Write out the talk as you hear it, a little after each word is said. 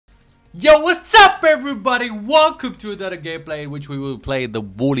Yo, what's up everybody? Welcome to another gameplay in which we will play the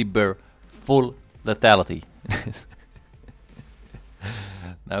VOLIBEAR full lethality.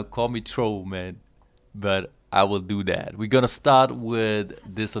 Now call me troll, man, but I will do that. We're gonna start with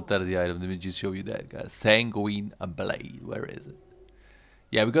this lethality item. Let me just show you that, guys. Sanguine Blade, where is it?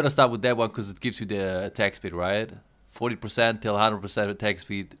 Yeah, we're gonna start with that one because it gives you the attack speed, right? 40% till 100% attack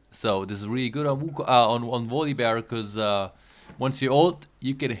speed. So this is really good on VOLIBEAR because once you ult,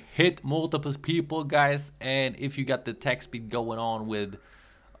 you can hit multiple people, guys. And if you got the attack speed going on with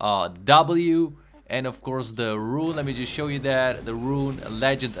W, and of course the rune, let me just show you that. The rune,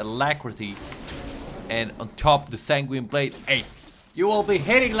 Legends and Alacrity. And on top, the Sanguine Blade. Hey, you will be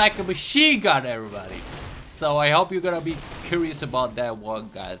hitting like a machine gun, everybody. So I hope you're gonna be curious about that one,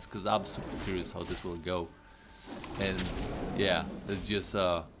 guys, because I'm super curious how this will go. And yeah, let's just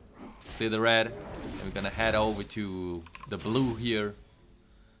clear the red. And we're gonna head over to the blue here.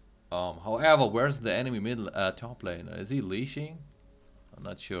 However, where's the enemy middle top lane? Is he leashing? I'm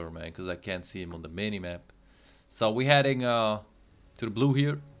not sure, man, because I can't see him on the mini map. So we're heading to the blue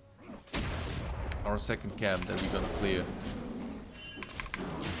here. Our second camp that we're gonna clear.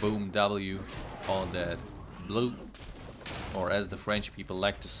 Boom, W on that blue, or as the French people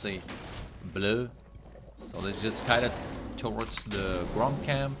like to say, bleu. So let's just kind of towards the Grom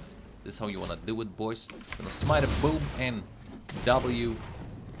camp. This is how you want to do it, boys. Gonna smite a boom and W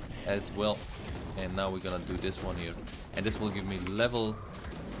as well. And now we're gonna do this one here, and this will give me level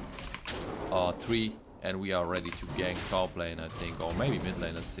 3, and we are ready to gank top lane, I think, or maybe mid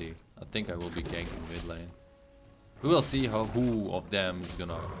lane. Let's see. I think I will be ganking mid lane. We will see who of them is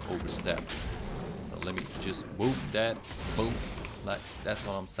gonna overstep. So let me just boom that, boom, like that's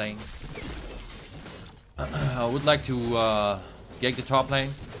what I'm saying. I would like to gank the top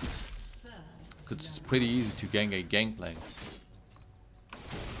lane, because it's pretty easy to gank a gank lane.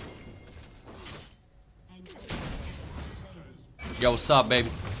 Yo, what's up, baby?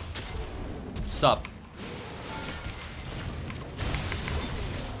 What's up?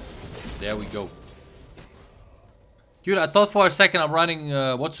 There we go. Dude, I thought for a second I'm running,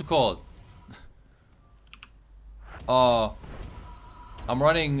 what's it called? I'm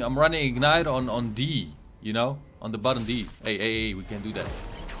running Ignite on D, you know? On the button D. Hey, we can do that.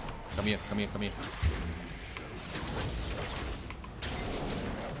 Come here. Okay,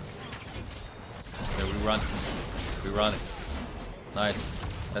 we run it. Nice.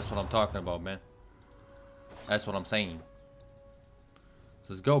 That's what I'm talking about, man. That's what I'm saying. So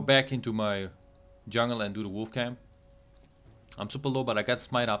let's go back into my jungle and do the wolf camp. I'm super low, but I got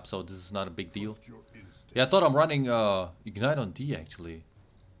smite up, so this is not a big deal. Yeah, I thought I'm running Ignite on D, actually.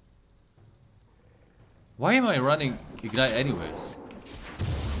 Why am I running Ignite anyways?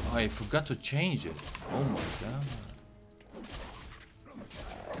 I forgot to change it. Oh my god.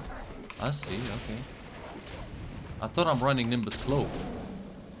 I see, okay. I thought I'm running Nimbus Cloak.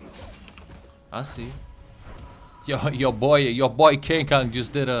 I see. Your boy King Kong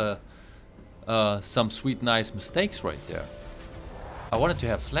just did some sweet nice mistakes right there. I wanted to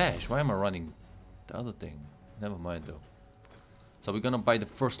have flash. Why am I running the other thing? Never mind though. So we're gonna buy the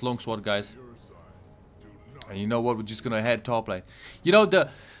first longsword, guys. And you know what? We're just gonna head top lane. You know, the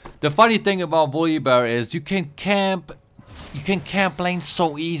funny thing about VOLIBEAR is you can camp lane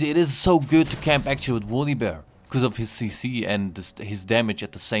so easy. It is so good to camp actually with VOLIBEAR because of his CC and his damage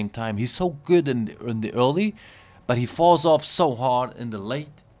at the same time. He's so good in the early, but he falls off so hard in the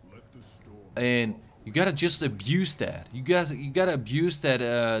late. And you gotta just abuse that. You gotta abuse that.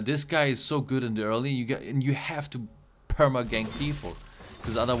 This guy is so good in the early. And you have to perma gank people,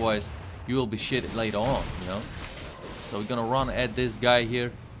 because otherwise you will be shit later on. You know. So we're gonna run at this guy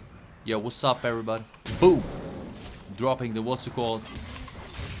here. Yo, what's up, everybody? Boom, dropping the what's it called,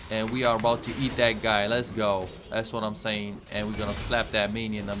 and we are about to eat that guy. Let's go. That's what I'm saying. And we're gonna slap that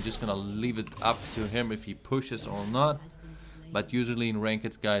minion. I'm just gonna leave it up to him if he pushes or not. But usually in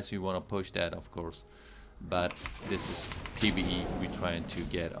ranked, guys, you want to push that, of course. But this is PvE. We're trying to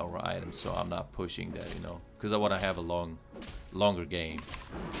get our items, so I'm not pushing that, you know, because I want to have a longer game.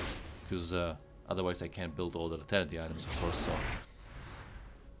 Because otherwise I can't build all the lethality items, of course. So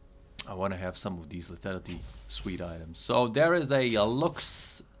I want to have some of these lethality sweet items. So there is a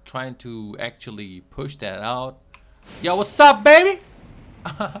Lux trying to actually push that out. Yo, what's up, baby?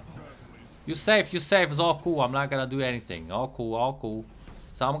 You safe, it's all cool. I'm not gonna do anything. All cool.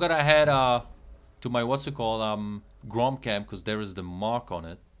 So I'm gonna head to my what's it called Grom camp, because there is the mark on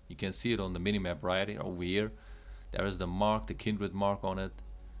it. You can see it on the minimap right over here. There is the mark, the Kindred mark on it.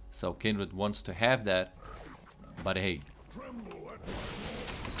 So Kindred wants to have that, but hey,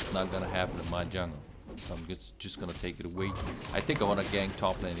 this is not gonna happen in my jungle. So I'm just gonna take it away. I think I wanna gank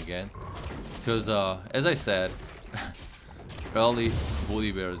top lane again. Because as I said, early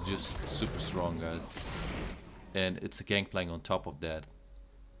VOLIBEAR is just super strong, guys. And it's a gangplank on top of that.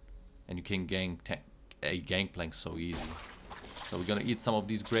 And you can a gangplank so easy. So we're gonna eat some of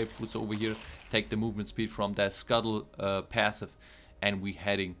these grapefruits over here. Take the movement speed from that scuttle passive. And we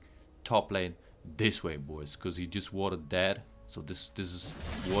heading top lane this way, boys. Because he just watered that. So this is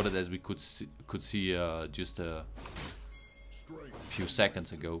watered as we could see just a few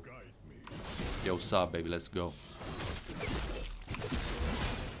seconds ago. Yo, sup, baby, let's go.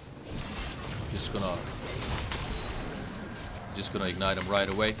 Just gonna ignite him right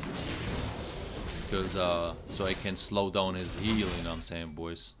away, because so I can slow down his heal. You know what I'm saying,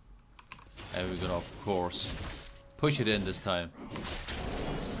 boys? And we're gonna, of course, push it in this time,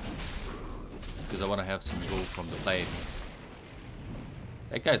 because I wanna have some gold from the lanes.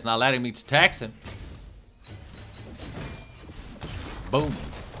 That guy's not letting me to tax him. Boom.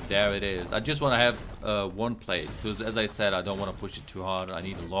 There it is. I just want to have one plate. Because as I said, I don't want to push it too hard. I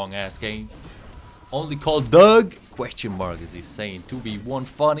need a long ass game. Only called Doug? Question mark, is he saying 2v1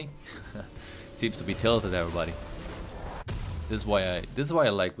 funny? Seems to be tilted, everybody. This is why I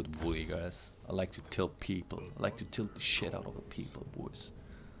like with bully, guys. I like to tilt people. I like to tilt the shit out of the people, boys.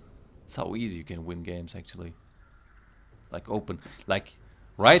 It's how easy you can win games, actually. Like open, like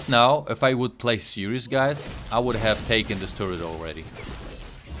right now, if I would play serious, guys, I would have taken this turret already.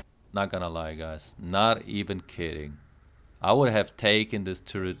 Not gonna lie, guys. Not even kidding. I would have taken this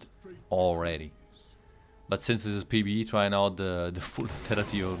turret already. But since this is PBE trying out the full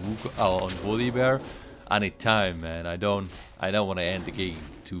lethality on VOLIBEAR, I need time, man. I don't want to end the game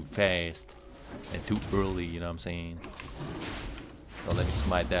too fast and too early, you know what I'm saying? So let me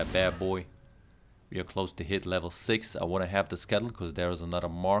smite that bad boy. We are close to hit level 6. I want to have the scuttle because there is another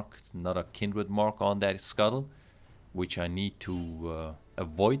mark, another kindred mark on that scuttle, which I need to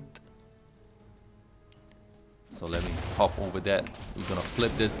avoid. So let me hop over that. We're gonna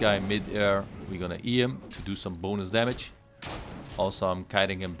flip this guy mid-air. We're gonna E him to do some bonus damage. Also, I'm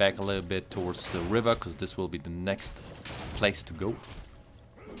kiting him back a little bit towards the river because this will be the next place to go.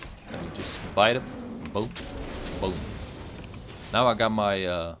 Let me just bite him. Boom. Boom. Now I got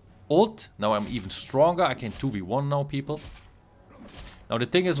my ult. Now I'm even stronger. I can 2v1 now, people. Now the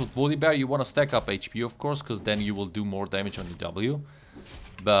thing is with VOLIBEAR, you want to stack up HP, of course, because then you will do more damage on your W.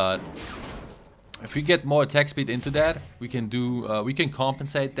 But if we get more attack speed into that, we can do we can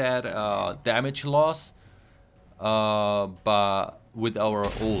compensate that damage loss, but with our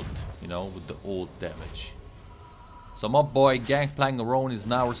ult, you know, with the ult damage. So my boy Gangplank Aron is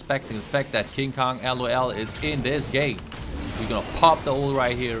now respecting the fact that King Kong LOL is in this game. We're gonna pop the ult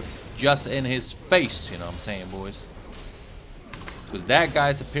right here, just in his face, you know what I'm saying, boys? Because that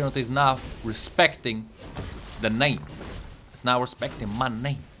guy's apparently is not respecting the name. It's not respecting my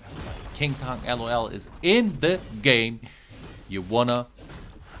name. King Kong LOL is in the game. You wanna,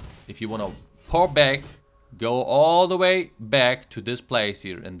 if you wanna pour back, go all the way back to this place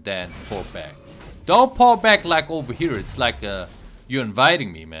here and then pour back. Don't pour back like over here. It's like you're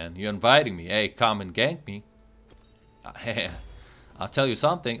inviting me, man. You're inviting me. Hey, come and gank me. I'll tell you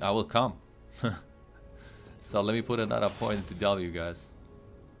something. I will come. So let me put another point into W, guys.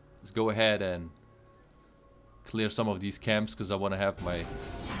 Let's go ahead and clear some of these camps because I want to have my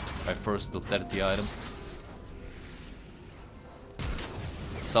first lethality item.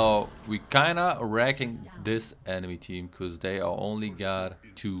 So we kinda wrecking this enemy team because they are only got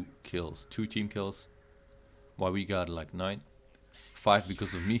 2 kills, 2 team kills, while we got like 9, 5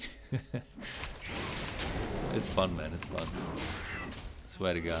 because of me. It's fun, man. It's fun. I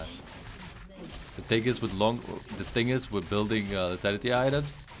swear to God. The thing is with building lethality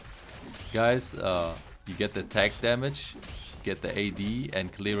items, guys. You get the attack damage, get the AD,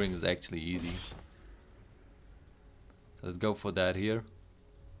 and clearing is actually easy. So let's go for that here.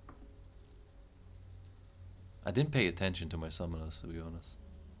 I didn't pay attention to my summoners, to be honest.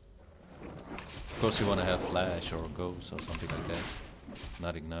 Of course you want to have flash or ghost or something like that.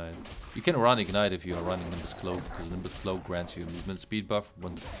 Not ignite. You can run ignite if you are running Nimbus Cloak, because Nimbus Cloak grants you a movement speed buff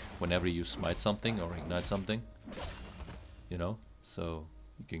whenever you smite something or ignite something. You know, so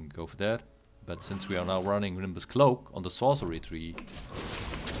you can go for that. But since we are now running Nimbus Cloak on the sorcery tree,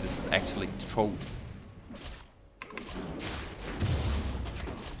 this is actually troll.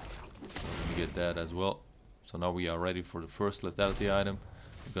 So let me get that as well. So now we are ready for the first lethality item.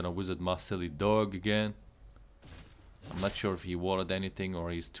 I'm gonna wizard my silly dog again. I'm not sure if he warded anything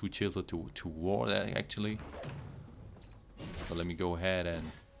or he's too tilted to ward actually. So let me go ahead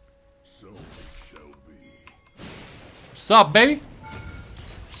and... So it shall be. What's up, baby?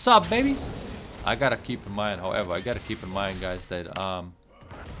 What's up, baby? I gotta keep in mind, however, guys, that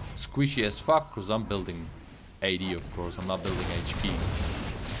squishy as fuck, because I'm building AD, of course. I'm not building HP.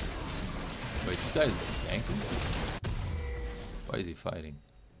 Wait, this guy is ganking? Why is he fighting?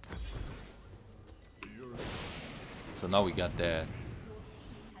 So now we got that.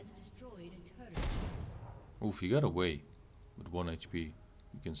 Oof, he got away with 1 HP,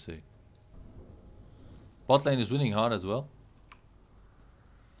 you can see. Bot lane is winning hard as well.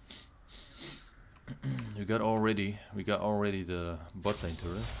 we got already the bot lane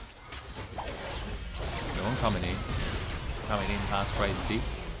turret. No one coming in hard straight deep.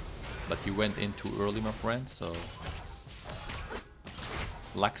 But you went in too early, my friend, so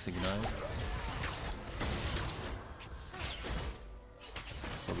laxing now.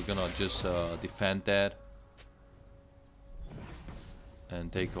 So we're gonna just defend that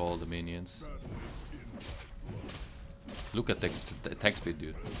and take all the minions. Look at the attack speed,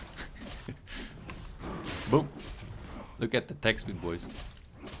 dude. Boom. Look at the attack speed, boys.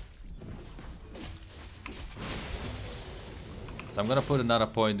 So I'm gonna put another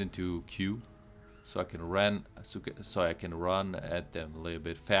point into Q, so I can run, at them a little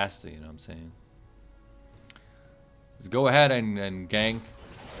bit faster. You know what I'm saying? Let's go ahead and gank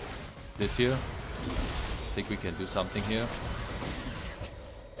this here. I think we can do something here.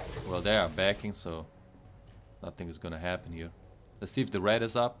 Well, they are backing, so nothing is gonna happen here. Let's see if the red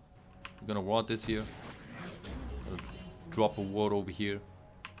is up. We're gonna ward this here. Gonna drop a ward over here.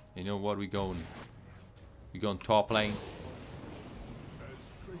 You know what? We're going top lane.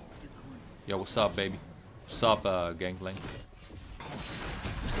 Yo, what's up, baby? What's up, Gangplank?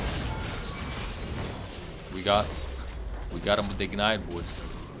 We got him with the ignite, boys.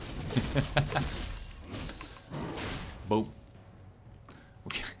 Boom.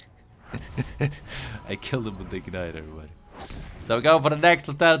 I killed him with the ignite, everybody. So we go for the next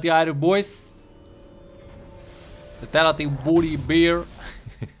lethality item, boys. Lethality VOLIBEAR.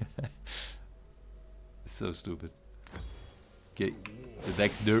 So stupid. Okay, the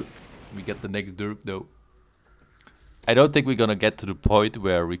next Dirk. We get the next Dirk though. I don't think we're gonna get to the point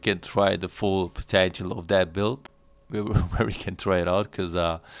where we can try the full potential of that build, where we can try it out, because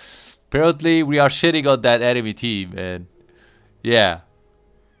apparently we are shitting on that enemy team, and yeah,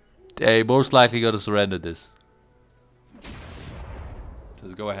 they most likely gonna surrender this.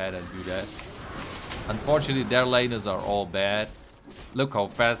 Just go ahead and do that. Unfortunately, their laners are all bad. Look how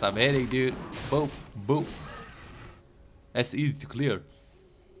fast I'm hitting, dude. Boom, boom. That's easy to clear.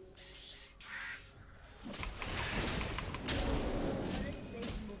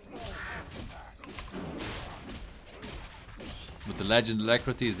 With the Legend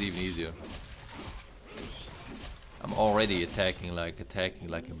Alacrity is even easier. I'm already attacking like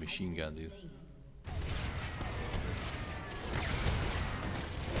a machine gun, dude.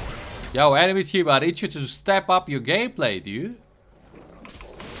 Yo, enemy team, I need you to step up your gameplay, dude.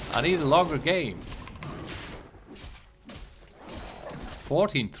 I need a longer game.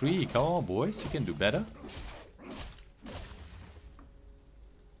 14-3, come on, boys, you can do better.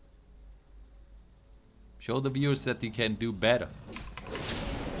 Show the viewers that you can do better.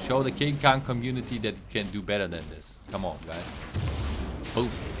 Show the King Kong community that you can do better than this. Come on, guys. Boom.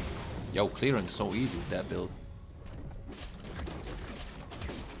 Yo, clearing so easy with that build.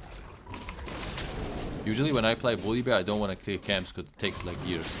 Usually when I play VOLIBEAR, I don't want to clear camps because it takes like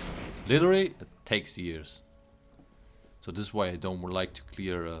years. Literally, it takes years. So this is why I don't like to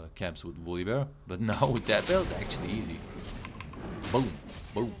clear camps with VOLIBEAR. But now with that build, actually easy. Boom,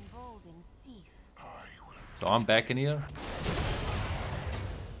 boom. So I'm back in here.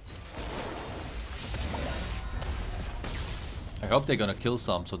 I hope they're gonna kill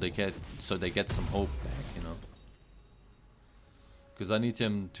some so they get some hope back, you know. Because I need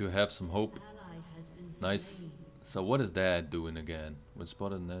him to have some hope. Nice. So what is that doing again? When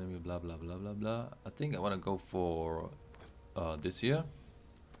spotted an enemy, blah blah blah blah blah. I think I wanna go for this here.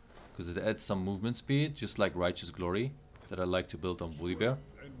 Because it adds some movement speed, just like Righteous Glory, that I like to build on VOLIBEAR.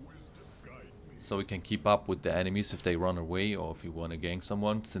 So we can keep up with the enemies if they run away or if we want to gank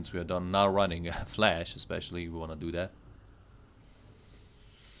someone. Since we are done now running a flash, especially, we want to do that.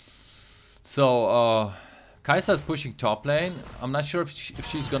 So Kai'Sa's pushing top lane. I'm not sure if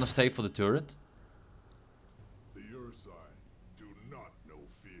she's gonna stay for the turret.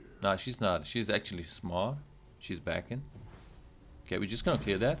 Nah, she's not. She's actually smart. She's backing. Okay, we're just gonna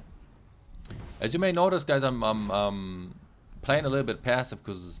clear that. As you may notice, guys, I'm playing a little bit passive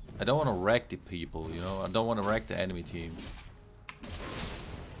because I don't want to wreck the people, you know. I don't want to wreck the enemy team.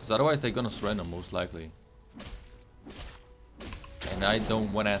 Because otherwise they're gonna surrender most likely. And I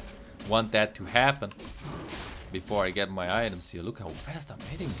don't want that to happen before I get my items here. Look how fast I'm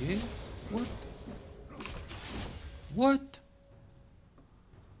hitting, dude. What? What?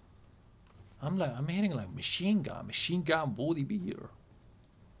 I'm hitting like machine gun VOLIBEAR.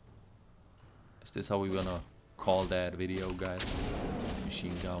 Is this how we gonna call that video, guys?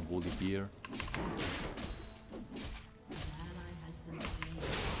 Machine gun VOLIBEAR.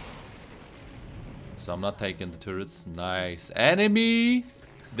 So I'm not taking the turrets. Nice. Enemy!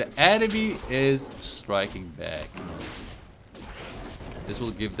 The enemy is striking back. Nice. This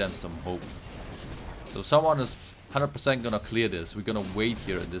will give them some hope. So someone is 100% gonna clear this. We're gonna wait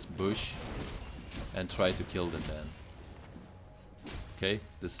here in this bush and try to kill them then. Okay,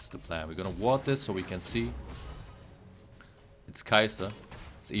 this is the plan. We're gonna ward this so we can see. It's Kaiser.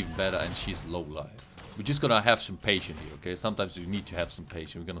 It's even better, and she's low life. We're just gonna have some patience here, okay? Sometimes you need to have some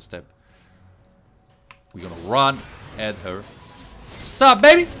patience. We're gonna step. We're gonna run at her. Sup,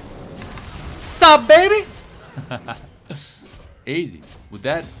 baby? Sup, baby? Easy. With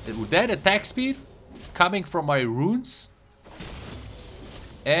that attack speed coming from my runes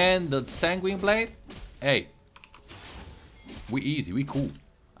and the sanguine blade, hey, we easy, we cool.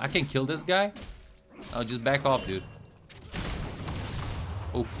 I can kill this guy. I'll just back off, dude.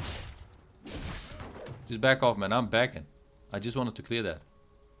 Oof. Just back off, man. I'm backing. I just wanted to clear that.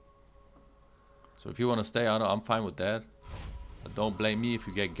 So if you want to stay, I'm fine with that. But don't blame me if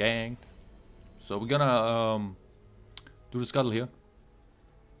you get ganged. So we're gonna do the scuttle here.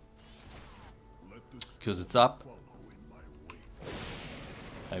 Because it's up.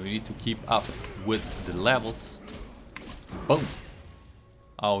 And we need to keep up with the levels. Boom.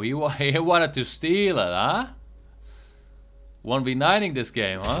 Oh, he wanted to steal it, huh? 1v9ing this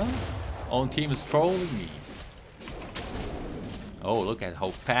game, huh? Own team is trolling me. Oh, look at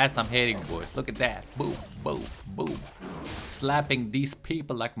how fast I'm hitting, boys. Look at that. Boom, boom, boom. Slapping these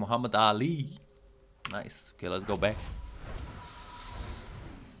people like Muhammad Ali. Nice. Okay, let's go back.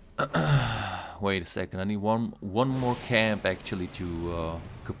 Wait a second. I need one more camp actually to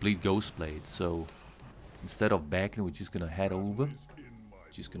complete Ghost Blade. So instead of backing, we're just gonna head over.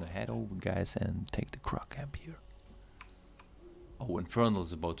 Guys, and take the Croc camp here. Oh, Infernal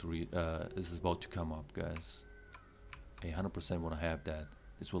is about to come up, guys. I 100% want to have that.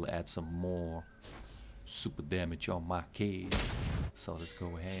 This will add some more super damage on my kid. So let's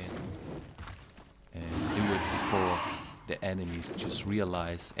go ahead and do it before the enemies just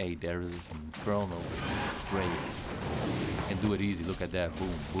realize, hey, there is an Infernal Drake. And do it easy. Look at that. Boom,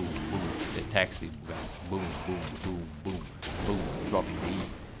 boom, boom. The attack speed, guys. Boom, boom, boom, boom, boom. Dropping the E.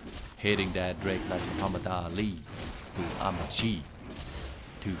 Hitting that Drake like Muhammad Ali. Because I'm a G.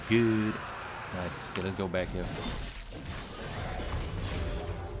 Too good. Nice. Okay, let's go back here.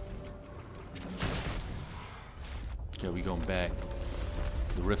 Okay, we're going back.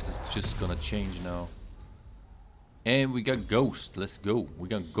 The rift is just gonna change now. And we got Ghost. Let's go. We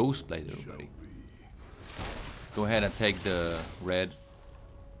got Ghost Blade, everybody. Let's go ahead and take the red.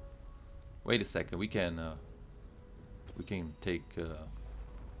 Wait a second. We can take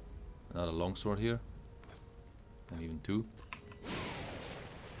another longsword here, and even two,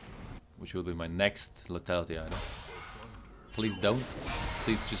 which will be my next lethality item. Please don't.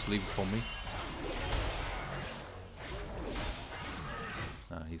 Please just leave it for me.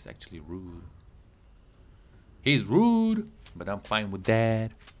 He's actually rude. He's rude, but I'm fine with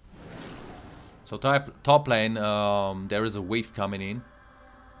that. So top lane, there is a wave coming in.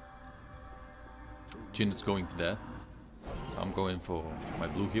 Jin is going for that. So I'm going for my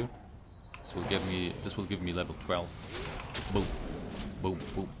blue here. This will give me level 12. Boom, boom,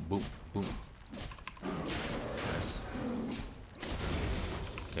 boom, boom, boom. Yes.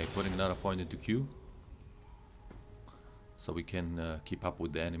 Okay, putting another point into Q. So we can keep up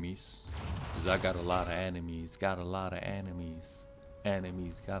with the enemies. Because I got a lot of enemies. Got a lot of enemies.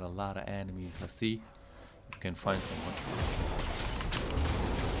 Got a lot of enemies. Let's see if we can find someone.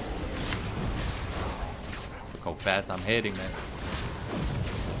 Look how fast I'm heading, man.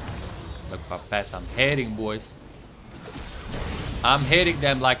 Look how fast I'm heading, boys. I'm hitting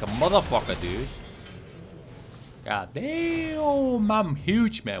them like a motherfucker, dude. God damn, I'm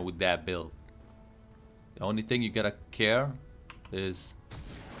huge, man, with that build. The only thing you gotta care is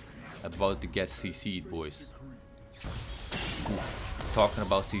about to get CC'd, boys. Oof. Talking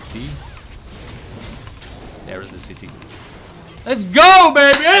about CC. There is the CC. Let's go,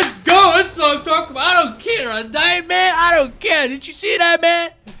 baby! Let's go! That's what I'm talking about. I don't care. I died, man. I don't care. Did you see that,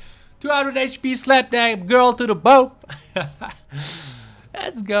 man? 200 HP slapped that girl to the boat.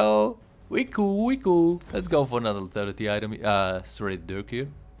 Let's go. We cool, we cool. Let's go for another 30 item. Straight Dirk here.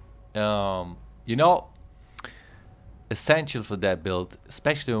 You know, essential for that build,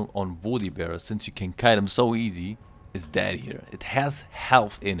 especially on VOLIBEAR, since you can kite them so easy, is that here. It has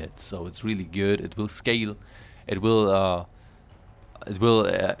health in it, so it's really good. It will scale it will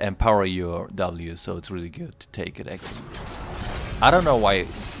empower your W, so it's really good to take it actually. I don't know why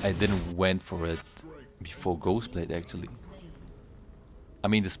I didn't went for it before Ghostblade actually. I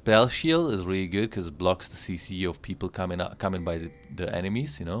mean, the spell shield is really good because it blocks the CC of people coming by the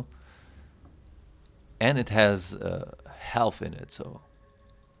enemies, you know. And it has health in it, so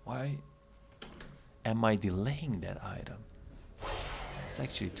why am I delaying that item? It's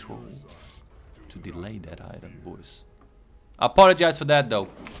actually true to delay that item, boys. I apologize for that though.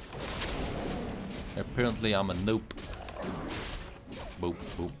 Apparently I'm a noob. Boop,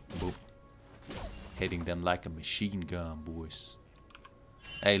 boop, boop. Hitting them like a machine gun, boys.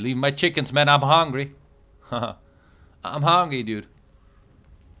 Hey, leave my chickens, man. I'm hungry. I'm hungry, dude.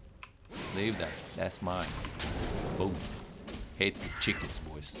 Leave that. That's mine. Boom. Hate the chickens,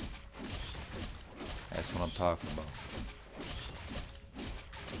 boys. That's what I'm talking about.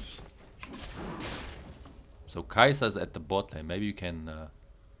 So Kai'Sa's at the bot lane. Maybe you can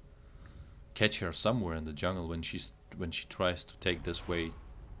catch her somewhere in the jungle when she tries to take this way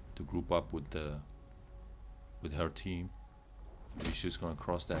to group up with her team. Maybe she's gonna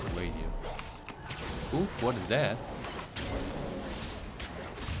cross that way here. Oof, what is that?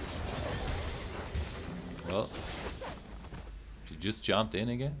 Well, she just jumped in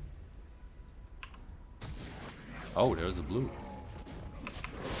again. Oh, there's a blue.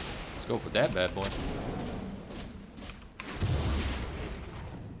 Let's go for that bad boy.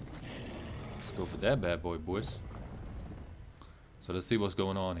 Let's go for that bad boy, boys. So let's see what's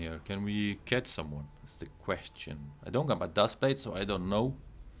going on here. Can we catch someone? That's the question. I don't got my dust plate, so I don't know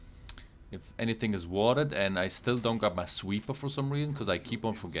if anything is watered, and I still don't got my sweeper for some reason, because I keep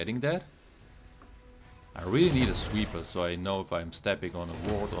on forgetting that. I really need a sweeper, so I know if I'm stepping on a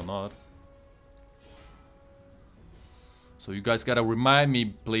ward or not. So you guys gotta remind me,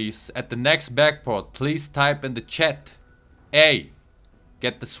 please, at the next backport, please type in the chat, hey,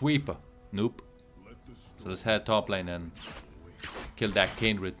 get the sweeper. Nope. So let's head top lane and kill that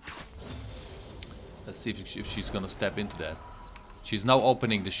Kindred. Let's see if she's gonna step into that. She's now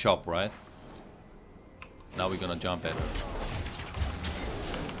opening the shop, right? Now we're gonna jump at her.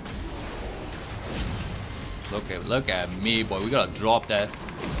 Look at me, boy. We gotta drop that.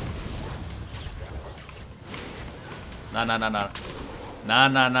 Nah.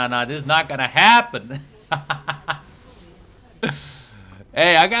 This is not gonna happen.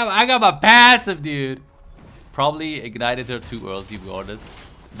 Hey, I got my passive, dude. Probably ignited her too early, to be honest.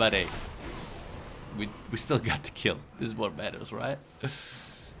 But hey, we still got the kill. This is what matters, right?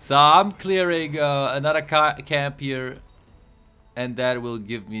 So I'm clearing another camp here, and that will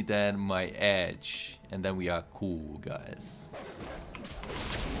give me then my edge, and then we are cool, guys.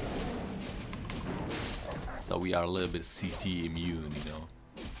 So we are a little bit CC immune, you know.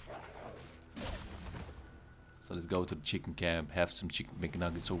 So let's go to the chicken camp, have some chicken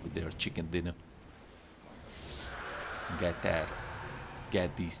McNuggets over there, chicken dinner.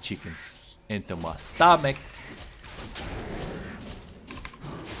 Get these chickens into my stomach.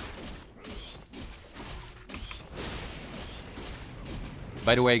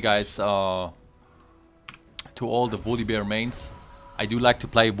 By the way, guys, to all the VOLIBEAR mains, I do like to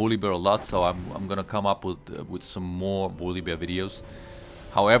play VOLIBEAR a lot, so I'm gonna come up with some more VOLIBEAR videos.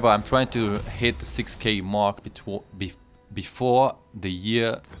 However, I'm trying to hit the 6K mark before the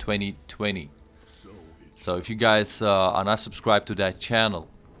year 2020. So if you guys are not subscribed to that channel,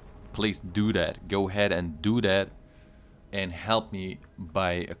 please do that. Go ahead and do that and help me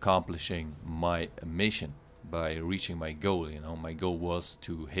by accomplishing my mission, by reaching my goal. You know, my goal was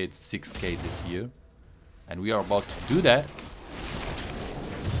to hit 6K this year, and we are about to do that.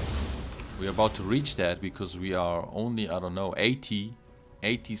 We are about to reach that because we are only, I don't know, 80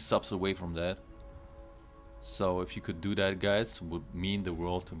 subs away from that. So if you could do that, guys, would mean the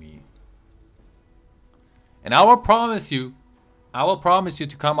world to me. And I will promise you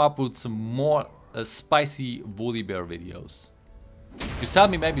to come up with some more spicy VOLIBEAR videos. Just tell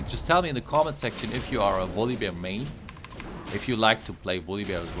me in the comment section if you are a VOLIBEAR main, if you like to play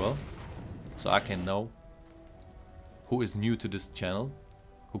VOLIBEAR as well, so I can know who is new to this channel,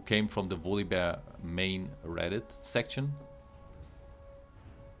 who came from the VOLIBEAR main Reddit section.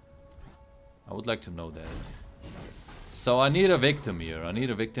 I would like to know that. So I need a victim here. I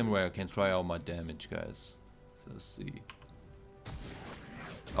need a victim where I can try out my damage, guys. So let's see.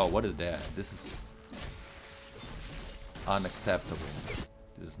 Oh, what is that? This is unacceptable.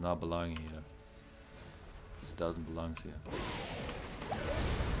 This is not belonging here. This doesn't belong here.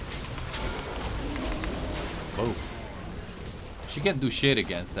 Oh. She can't do shit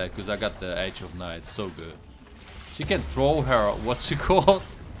against that because I got the Edge of Night. So good. She can throw her, what's it called?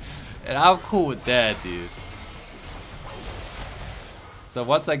 And I'm cool with that, dude. So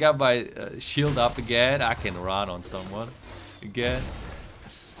once I got my shield up again, I can run on someone again.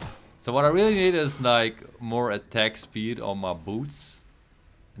 So what I really need is like more attack speed on my boots.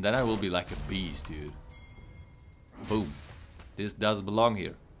 And then I will be like a beast, dude. Boom. This does belong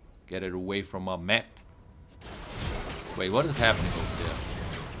here. Get it away from my map. Wait, what is happening over there?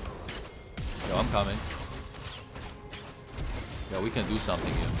 Yo, I'm coming. Yo, we can do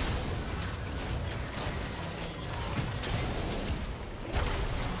something here.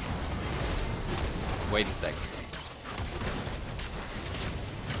 Wait a second.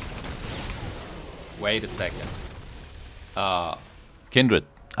 Wait a second. Kindred,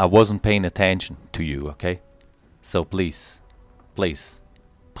 I wasn't paying attention to you, okay? So please, please,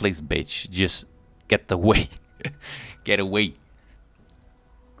 please, bitch, just get away. Get away.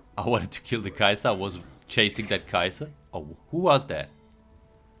 I wanted to kill the Kaiser. I was chasing that Kaiser. Oh, who was that?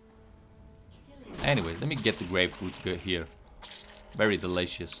 Anyway, let me get the grapefruit here. Very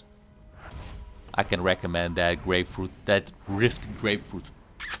delicious. I can recommend that grapefruit, that rift grapefruit.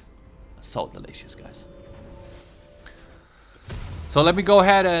 So delicious, guys. So let me go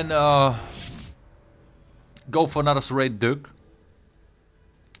ahead and go for another serrated duck.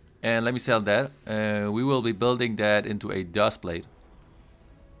 And let me sell that. We will be building that into a dust plate.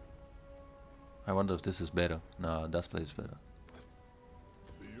 I wonder if this is better. No, dust plate is better.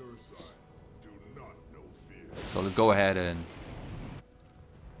 So let's go ahead and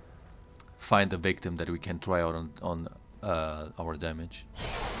find a victim that we can try out on our damage.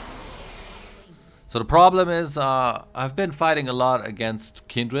 So the problem is I've been fighting a lot against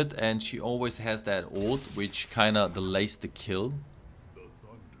Kindred, and she always has that ult which kinda delays the kill.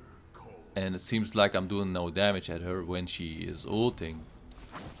 And it seems like I'm doing no damage at her when she is ulting.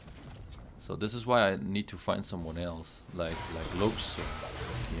 So this is why I need to find someone else, like Lux or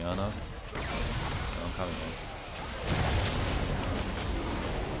Kiana. I'm coming on.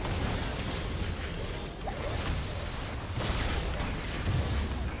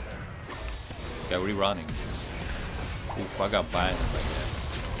 Okay, we're running. Oof, I got banged like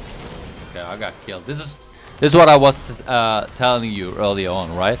that. Okay, I got killed. This is what I was telling you earlier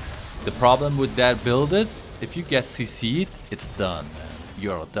on, right? The problem with that build is, if you get CC'd, it's done, man.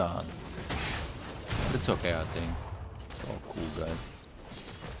 You're done. But it's okay, I think. It's all cool, guys.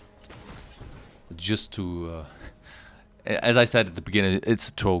 Just to... as I said at the beginning, it's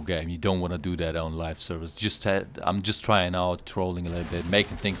a troll game. You don't want to do that on live service. I'm just trying out, trolling a little bit,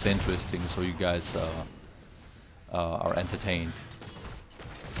 making things interesting so you guys are entertained.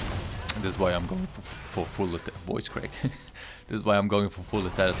 And this is why I'm going for full voice crack. This is why I'm going for full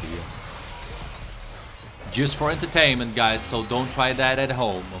lethality here. Just for entertainment, guys. So don't try that at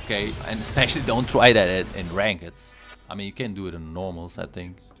home, okay? And especially don't try that in rankeds. I mean, you can do it in normals, I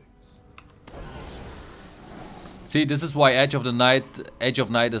think. See, this is why Edge of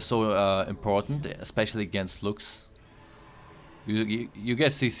Night is so important, especially against Lux. You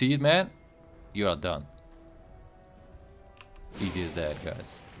get CC'd, man, you are done. Easy as that,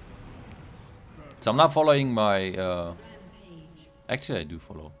 guys. So I'm not following my... actually, I do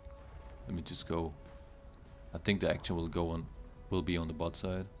follow. Let me just go. I think the action will be on the bot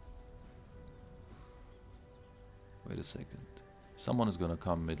side. Wait a second. Someone is gonna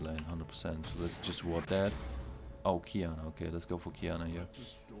come mid lane, 100%. So let's just ward that. Oh, Kiana. Okay, let's go for Kiana here.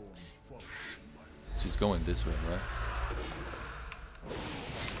 She's going this way, right?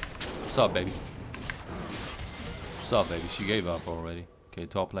 What's up, baby? What's up, baby? She gave up already. Okay,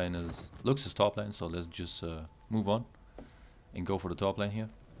 top lane is... Lux is top lane, so let's just move on. And go for the top lane here.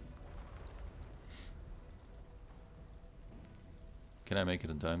 Can I make it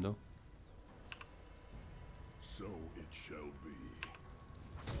in time, though? So it shall be.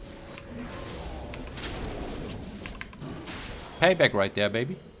 Payback right there,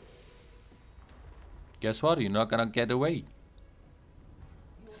 baby. Guess what? You're not gonna get away.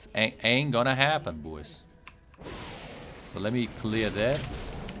 Ain't gonna happen, boys. So let me clear that.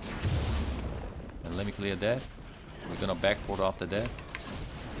 And let me clear that. We're gonna backport after that.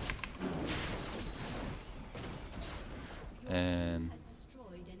 And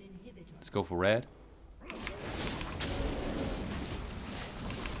let's go for red.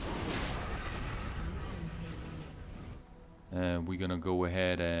 And we're gonna go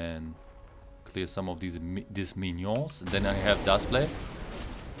ahead and clear some of these minions. And then I have dust plate.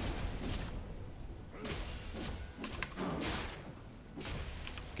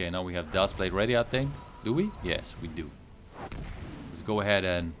 Okay, now we have dust plate ready, I think. Do we? Yes, we do. Let's go ahead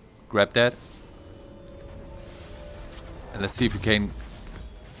and grab that. And let's see if we can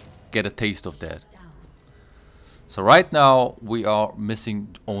get a taste of that. So right now we are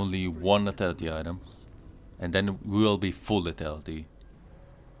missing only one lethality item. And then we will be full lethality.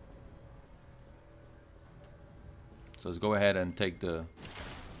 So let's go ahead and take the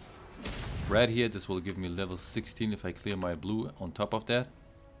red here. This will give me level 16 if I clear my blue on top of that.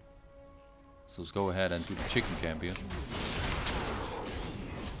 So let's go ahead and do the chicken camp here.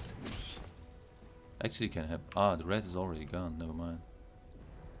 Actually can have... Ah, the red is already gone. Never mind.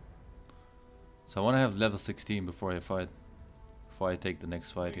 So I want to have level 16 before I fight. Before I take the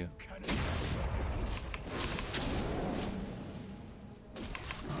next fight here.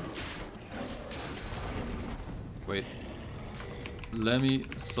 Wait. Let me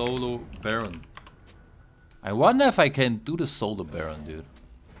solo Baron. I wonder if I can do the solo Baron, dude.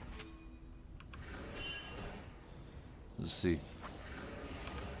 Let's see.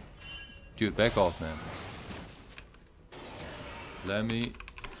 Dude, back off, man. Let me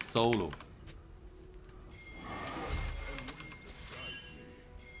solo.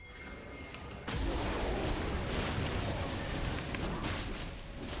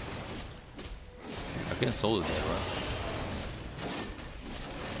 I can solo that, right?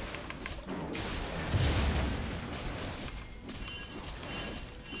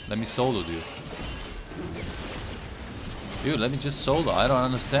 Let me solo, dude. Dude, let me just solo. I don't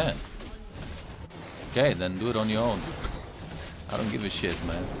understand. Okay, then do it on your own. I don't give a shit,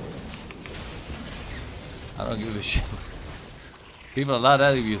 man. I don't give a shit. People are not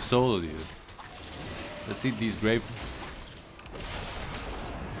out of you solo, dude. Let's eat these grapefruits.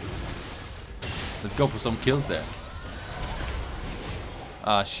 Let's go for some kills there.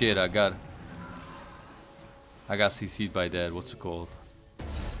 Ah shit, I got CC'd by that. What's it called?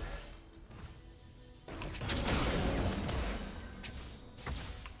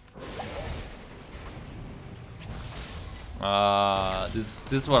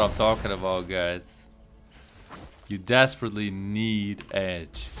 This is what I'm talking about, guys. You desperately need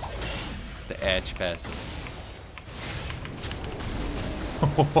edge. The edge passive.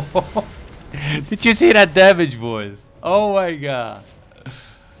 Did you see that damage, boys? Oh my god.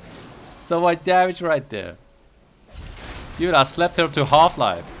 So much damage right there. Dude, I slapped her to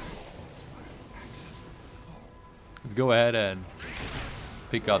half-life. Let's go ahead and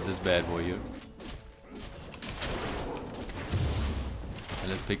pick up this bad boy here. And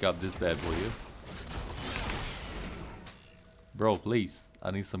let's pick up this bad boy here. Bro, please.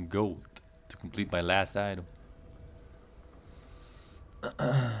 I need some gold to complete my last item.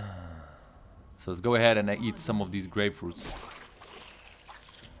 So let's go ahead and eat some of these grapefruits.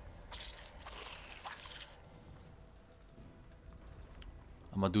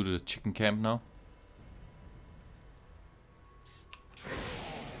 I'm gonna do the chicken camp now.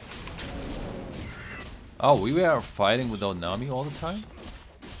 Oh, we were fighting without Nami all the time?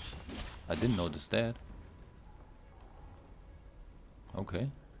 I didn't notice that.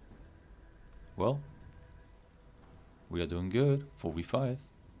 Okay. Well, we are doing good. 4v5.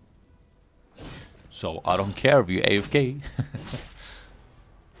 So I don't care if you AFK.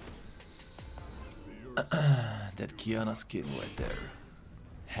 That Kiana skin right there.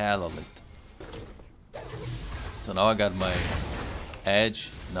 Hell of it. So now I got my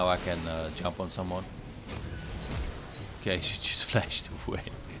edge. Now I can jump on someone. Okay, she just flashed away.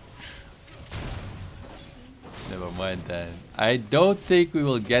 Never mind that. I don't think we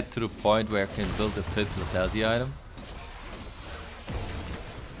will get to the point where I can build a 5th lethality item.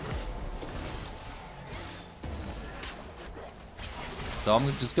 So I'm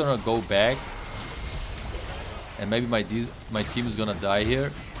just gonna go back. And maybe my team is gonna die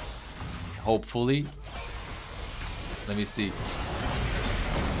here. Hopefully. Let me see.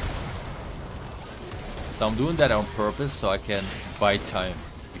 So I'm doing that on purpose so I can buy time,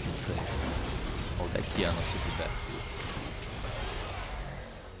 you can say. Oh, that Kiana's super bad, dude.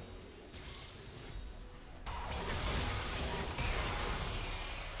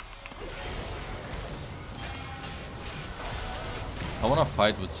 I wanna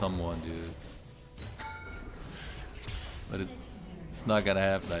fight with someone, dude. But it's not gonna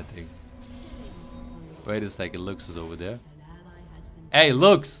happen, I think. Wait a second, Lux is over there. Hey,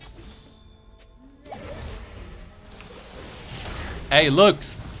 Lux! Hey,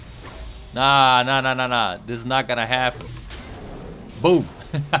 Lux! Nah. This is not gonna happen. Boom!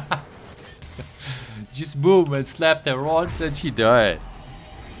 Just boom and slapped her once and she died.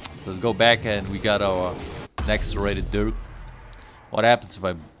 So let's go back and we got our next rated Dirk. What happens if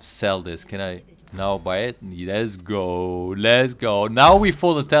I sell this? Can I now buy it? Let's go. Let's go. Now we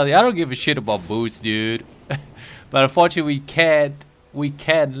full lethality. I don't give a shit about boots, dude. But unfortunately we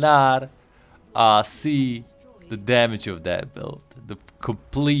cannot see the damage of that build. The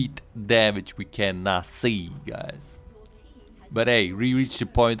complete damage we cannot see, guys. But hey, we reached the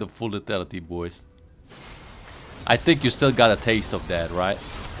point of full lethality, boys. I think you still got a taste of that, right?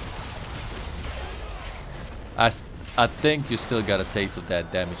 I think you still got a taste of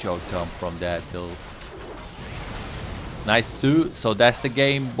that damage outcome from that build. Nice too. So that's the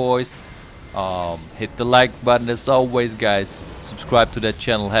game, boys. Hit the like button as always, guys. Subscribe to that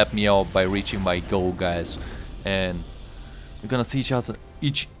channel, help me out by reaching my goal, guys. And we're gonna see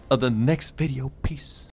each other next video. Peace.